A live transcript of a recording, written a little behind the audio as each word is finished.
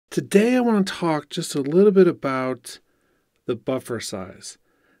Today I want to talk just a little bit about the buffer size.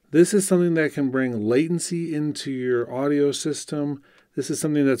 This is something that can bring latency into your audio system. This is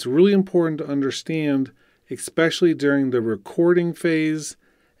something that's really important to understand, especially during the recording phase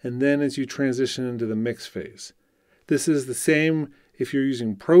and then as you transition into the mix phase. This is the same if you're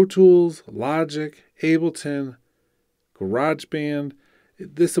using Pro Tools, Logic, Ableton, GarageBand.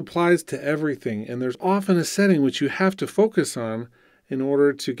 This applies to everything, and there's often a setting which you have to focus on in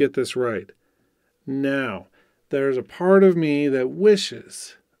order to get this right. Now, there's a part of me that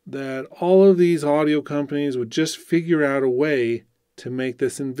wishes that all of these audio companies would just figure out a way to make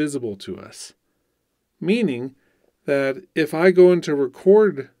this invisible to us. Meaning that if I go into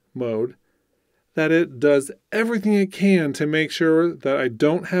record mode, that it does everything it can to make sure that I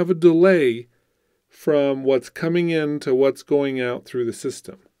don't have a delay from what's coming in to what's going out through the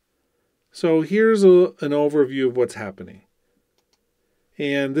system. So here's an overview of what's happening.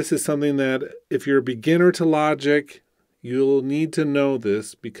 And this is something that if you're a beginner to Logic, you'll need to know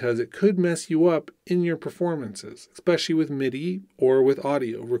this because it could mess you up in your performances, especially with MIDI or with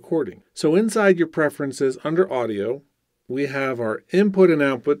audio recording. So inside your preferences under audio, we have our input and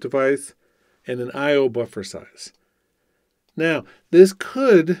output device and an I/O buffer size. Now, this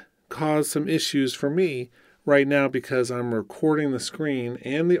could cause some issues for me right now because I'm recording the screen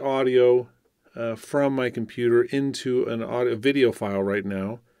and the audio from my computer into an audio video file right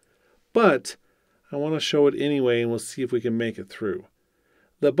now, but I want to show it anyway and we'll see if we can make it through.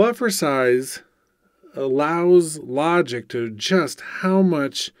 The buffer size allows Logic to adjust how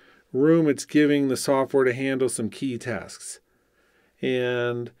much room it's giving the software to handle some key tasks.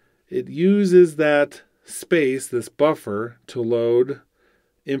 And it uses that space, this buffer, to load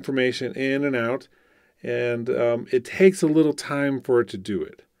information in and out, and it takes a little time for it to do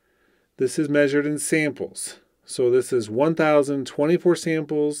it. This is measured in samples. So this is 1,024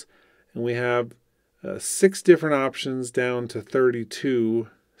 samples, and we have 6 different options down to 32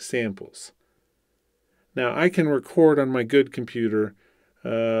 samples. Now I can record on my good computer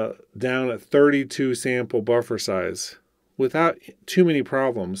down at 32 sample buffer size without too many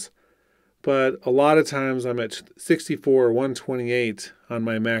problems. But a lot of times I'm at 64 or 128 on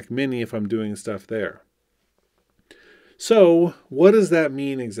my Mac Mini if I'm doing stuff there. So what does that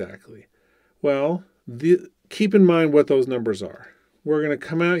mean exactly? Well, keep in mind what those numbers are. We're going to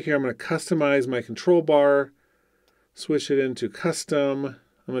come out here. I'm going to customize my control bar, switch it into custom.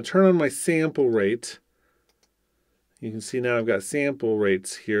 I'm going to turn on my sample rate. You can see now I've got sample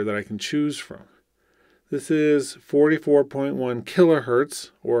rates here that I can choose from. This is 44.1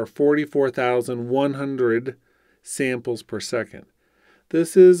 kilohertz or 44,100 samples per second.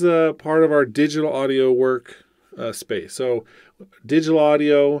 This is part of our digital audio work space. So digital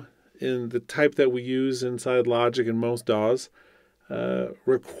audio in the type that we use inside Logic and most DAWs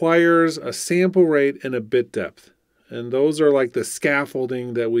requires a sample rate and a bit depth. And those are like the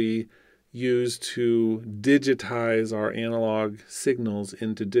scaffolding that we use to digitize our analog signals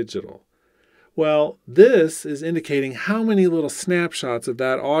into digital. Well, this is indicating how many little snapshots of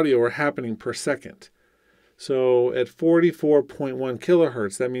that audio are happening per second. So at 44.1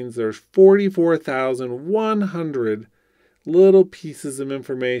 kilohertz, that means there's 44,100 little pieces of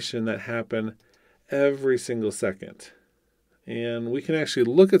information that happen every single second. And we can actually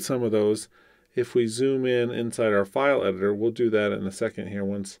look at some of those if we zoom in inside our file editor. We'll do that in a second here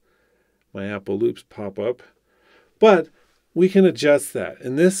once my Apple loops pop up. But we can adjust that.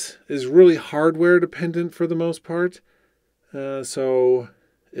 And this is really hardware dependent for the most part. So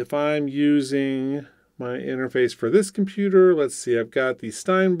if I'm using my interface for this computer, let's see, I've got the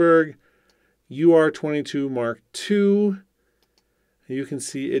Steinberg UR22 Mark II. You can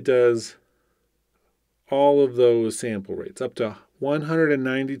see it does all of those sample rates, up to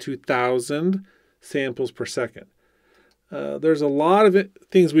 192,000 samples per second. There's a lot of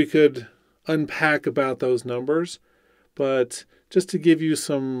things we could unpack about those numbers, but just to give you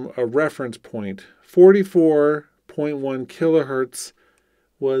a reference point, 44.1 kilohertz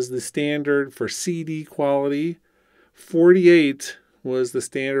was the standard for CD quality. 48 was the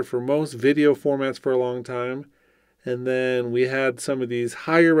standard for most video formats for a long time. And then we had some of these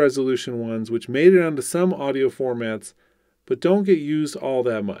higher resolution ones, which made it onto some audio formats, but don't get used all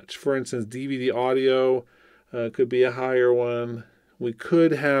that much. For instance, DVD audio could be a higher one. We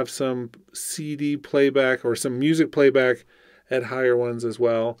could have some CD playback or some music playback at higher ones as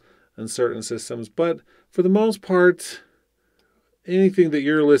well in certain systems. But for the most part, anything that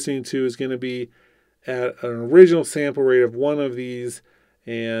you're listening to is going to be at an original sample rate of one of these,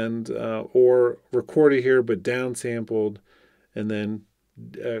 and or recorded here but downsampled and then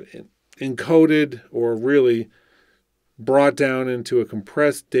encoded or really brought down into a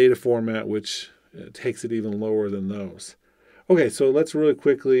compressed data format, which takes it even lower than those. Okay, so let's really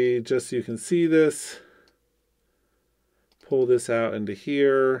quickly, just so you can see this, pull this out into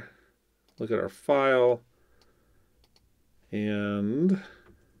here, look at our file, and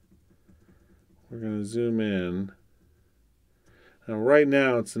we're going to zoom in. Now right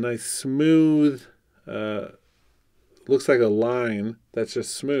now it's a nice smooth, looks like a line that's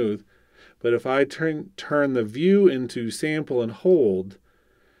just smooth. But if I turn the view into sample and hold,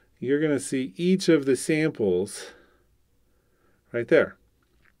 you're going to see each of the samples right there.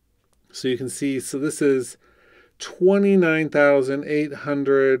 So you can see, so this is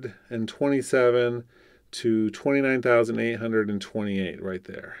 29,827 to 29,828 right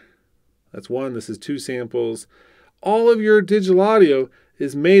there. That's one. This is two samples. All of your digital audio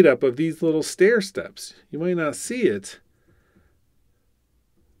is made up of these little stair steps. You might not see it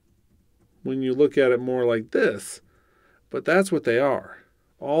when you look at it more like this, but that's what they are.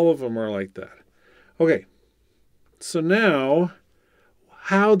 All of them are like that. Okay, so now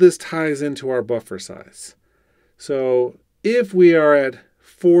how this ties into our buffer size. So if we are at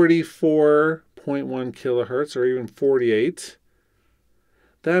 44.1 kilohertz or even 48,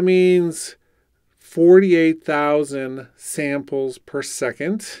 that means 48,000 samples per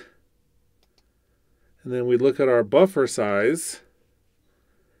second. And then we look at our buffer size,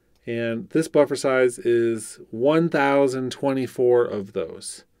 and this buffer size is 1,024 of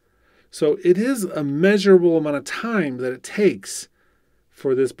those. So it is a measurable amount of time that it takes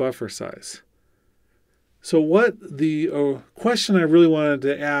for this buffer size. So what the question I really wanted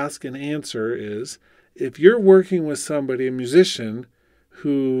to ask and answer is, if you're working with somebody, a musician,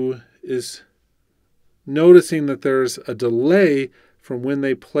 who is noticing that there's a delay from when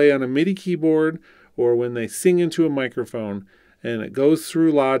they play on a MIDI keyboard or when they sing into a microphone and it goes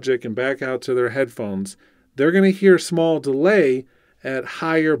through Logic and back out to their headphones, they're going to hear a small delay at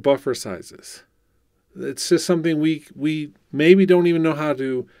higher buffer sizes. It's just something we maybe don't even know how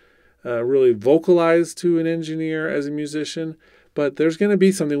to really vocalize to an engineer as a musician, but there's going to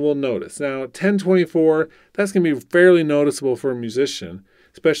be something we'll notice. Now, 1024, that's going to be fairly noticeable for a musician,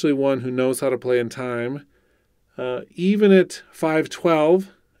 especially one who knows how to play in time. Even at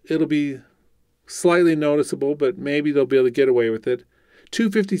 512, it'll be slightly noticeable, but maybe they'll be able to get away with it.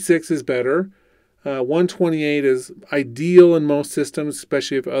 256 is better. 128 is ideal in most systems,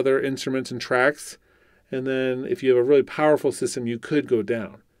 especially if other instruments and tracks. And then if you have a really powerful system, you could go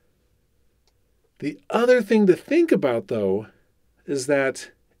down. The other thing to think about, though, is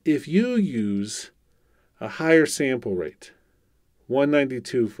that if you use a higher sample rate,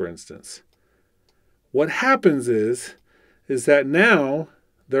 192 for instance, what happens is that now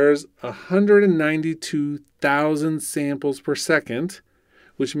there's 192,000 samples per second,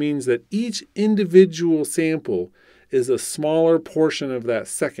 which means that each individual sample is a smaller portion of that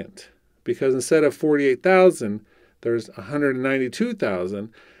second. Because instead of 48,000, there's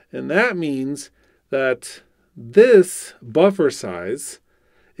 192,000. And that means that this buffer size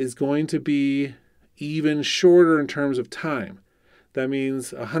is going to be even shorter in terms of time. That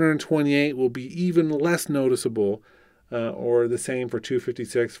means 128 will be even less noticeable, or the same for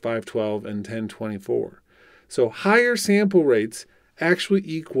 256, 512, and 1024. So higher sample rates actually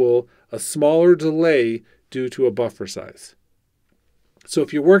equal a smaller delay due to a buffer size. So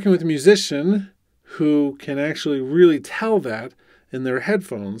if you're working with a musician who can actually really tell that in their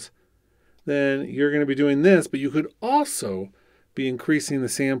headphones, then you're going to be doing this, but you could also be increasing the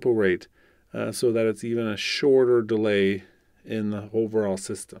sample rate so that it's even a shorter delay in the overall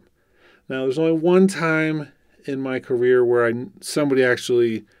system. Now, there's only one time in my career where somebody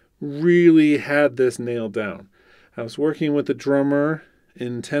actually really had this nailed down. I was working with a drummer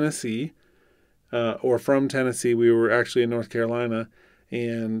in Tennessee, or from Tennessee. We were actually in North Carolina,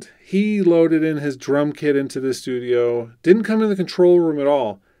 and he loaded in his drum kit into the studio, didn't come in the control room at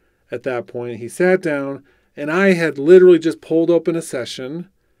all at that point. He sat down, and I had literally just pulled open a session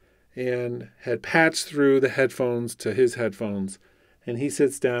and had patched through the headphones to his headphones. And he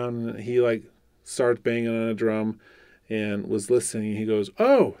sits down and he starts banging on a drum and was listening. He goes,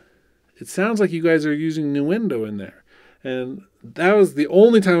 "Oh, it sounds like you guys are using Nuendo in there." And that was the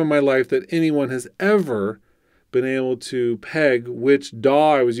only time in my life that anyone has ever been able to peg which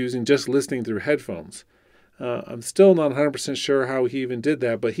DAW I was using just listening through headphones. I'm still not 100% sure how he even did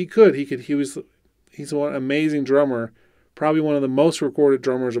that, but he could. He's an amazing drummer, probably one of the most recorded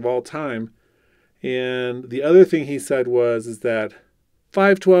drummers of all time. And the other thing he said is that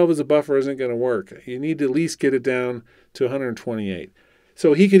 512 as a buffer isn't going to work. You need to at least get it down to 128.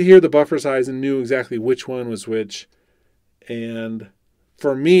 So he could hear the buffer size and knew exactly which one was which. And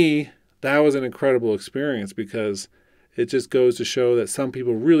for me, that was an incredible experience because It just goes to show that some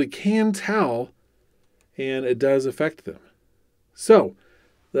people really can tell, and it does affect them. So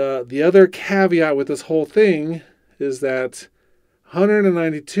the other caveat with this whole thing is that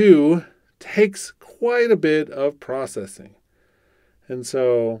 192 takes quite a bit of processing. And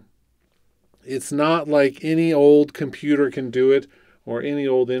so it's not like any old computer can do it or any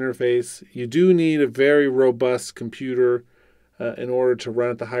old interface. You do need a very robust computer in order to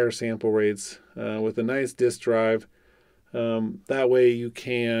run at the higher sample rates with a nice disk drive. That way you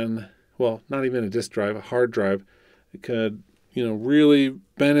can, well, not even a disk drive, a hard drive. It could, really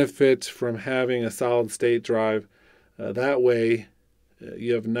benefit from having a solid state drive. That way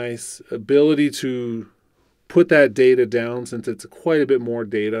you have nice ability to put that data down, since it's quite a bit more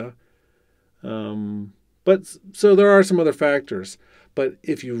data. But so there are some other factors. But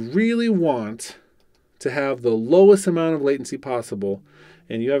if you really want to have the lowest amount of latency possible,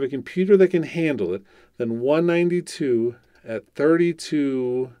 and you have a computer that can handle it, then 192 at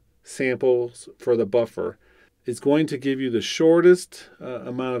 32 samples for the buffer is going to give you the shortest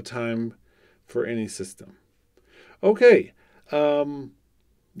amount of time for any system. Okay.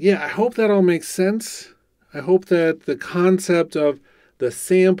 I hope that all makes sense. I hope that the concept of the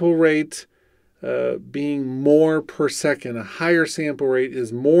sample rate being more per second, a higher sample rate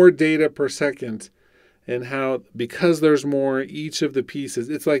is more data per second, and how, because there's more, each of the pieces,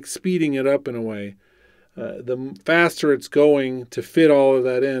 it's like speeding it up in a way. The faster it's going to fit all of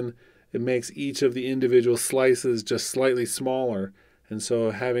that in, it makes each of the individual slices just slightly smaller. And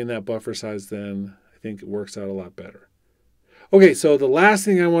so having that buffer size, then I think it works out a lot better. Okay, so the last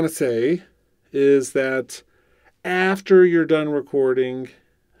thing I want to say is that after you're done recording,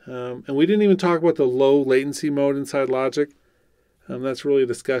 and we didn't even talk about the low latency mode inside Logic. That's really a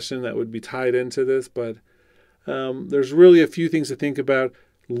discussion that would be tied into this, but there's really a few things to think about.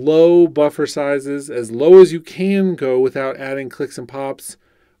 Low buffer sizes, as low as you can go without adding clicks and pops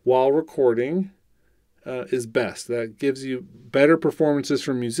while recording, is best. That gives you better performances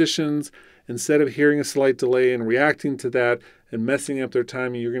from musicians. Instead of hearing a slight delay and reacting to that and messing up their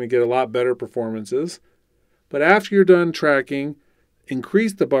timing, you're going to get a lot better performances. But after you're done tracking,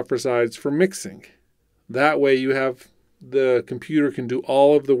 increase the buffer size for mixing. That way you have the computer can do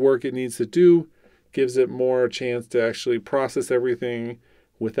all of the work it needs to do, gives it more chance to actually process everything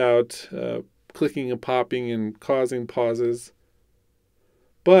without clicking and popping and causing pauses.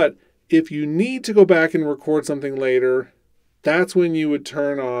 But if you need to go back and record something later, that's when you would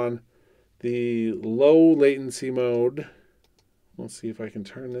turn on the low latency mode. Let's see if I can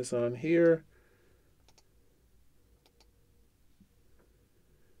turn this on here.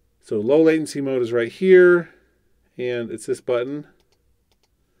 So low latency mode is right here, and it's this button.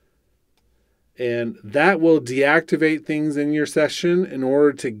 And that will deactivate things in your session in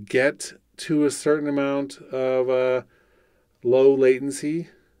order to get to a certain amount of low latency.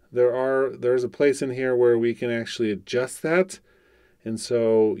 There's a place in here where we can actually adjust that. And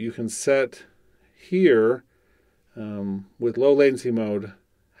so you can set here with low latency mode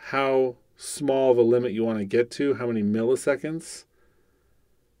how small of a limit you want to get to, how many milliseconds.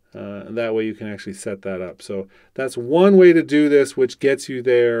 That way you can actually set that up. So that's one way to do this, which gets you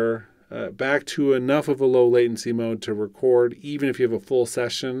there back to enough of a low latency mode to record, even if you have a full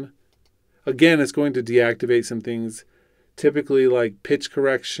session. Again, it's going to deactivate some things, typically like pitch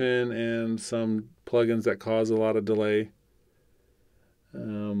correction and some plugins that cause a lot of delay.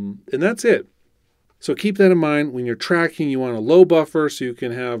 And that's it. So keep that in mind. When you're tracking, you want a low buffer so you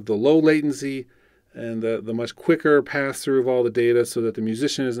can have the low latency and the much quicker pass through of all the data so that the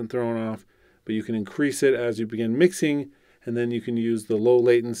musician isn't thrown off. But you can increase it as you begin mixing, and then you can use the low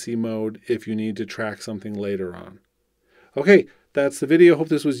latency mode if you need to track something later on. Okay, that's the video. Hope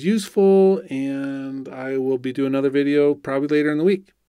this was useful, and I will be doing another video probably later in the week.